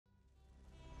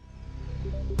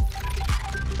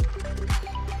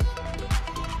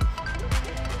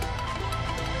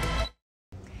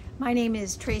My name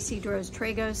is Tracy Droz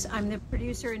Tragos. I'm the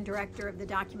producer and director of the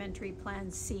documentary Plan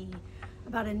C,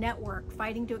 about a network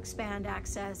fighting to expand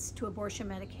access to abortion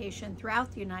medication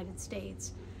throughout the United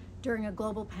States during a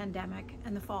global pandemic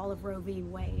and the fall of Roe v.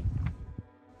 Wade.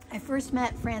 I first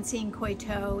met Francine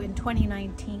Coiteau in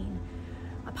 2019,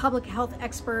 a public health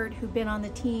expert who'd been on the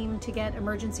team to get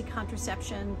emergency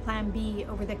contraception, Plan B,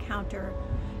 over the counter.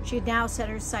 She had now set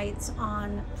her sights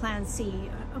on Plan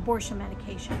C, abortion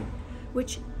medication,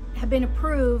 which had been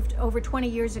approved over 20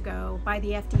 years ago by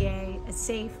the FDA as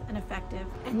safe and effective,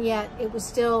 and yet it was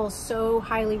still so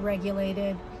highly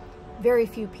regulated. Very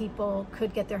few people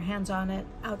could get their hands on it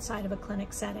outside of a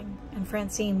clinic setting, and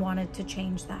Francine wanted to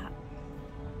change that.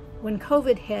 When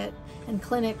COVID hit and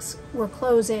clinics were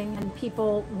closing and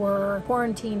people were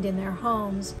quarantined in their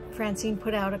homes, Francine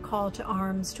put out a call to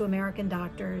arms to American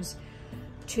doctors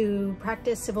to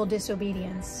practice civil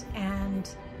disobedience and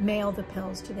mail the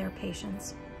pills to their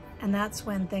patients. And that's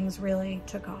when things really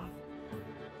took off.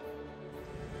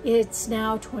 It's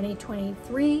now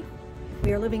 2023.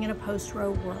 We are living in a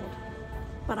post-Roe world.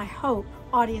 But I hope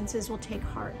audiences will take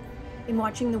heart in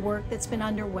watching the work that's been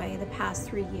underway the past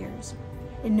 3 years,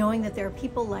 in knowing that there are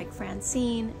people like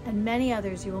Francine and many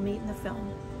others you will meet in the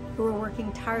film who are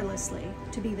working tirelessly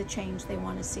to be the change they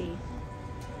want to see.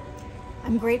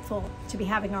 I'm grateful to be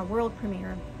having our world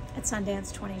premiere at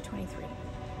Sundance 2023.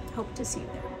 Hope to see you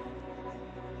there.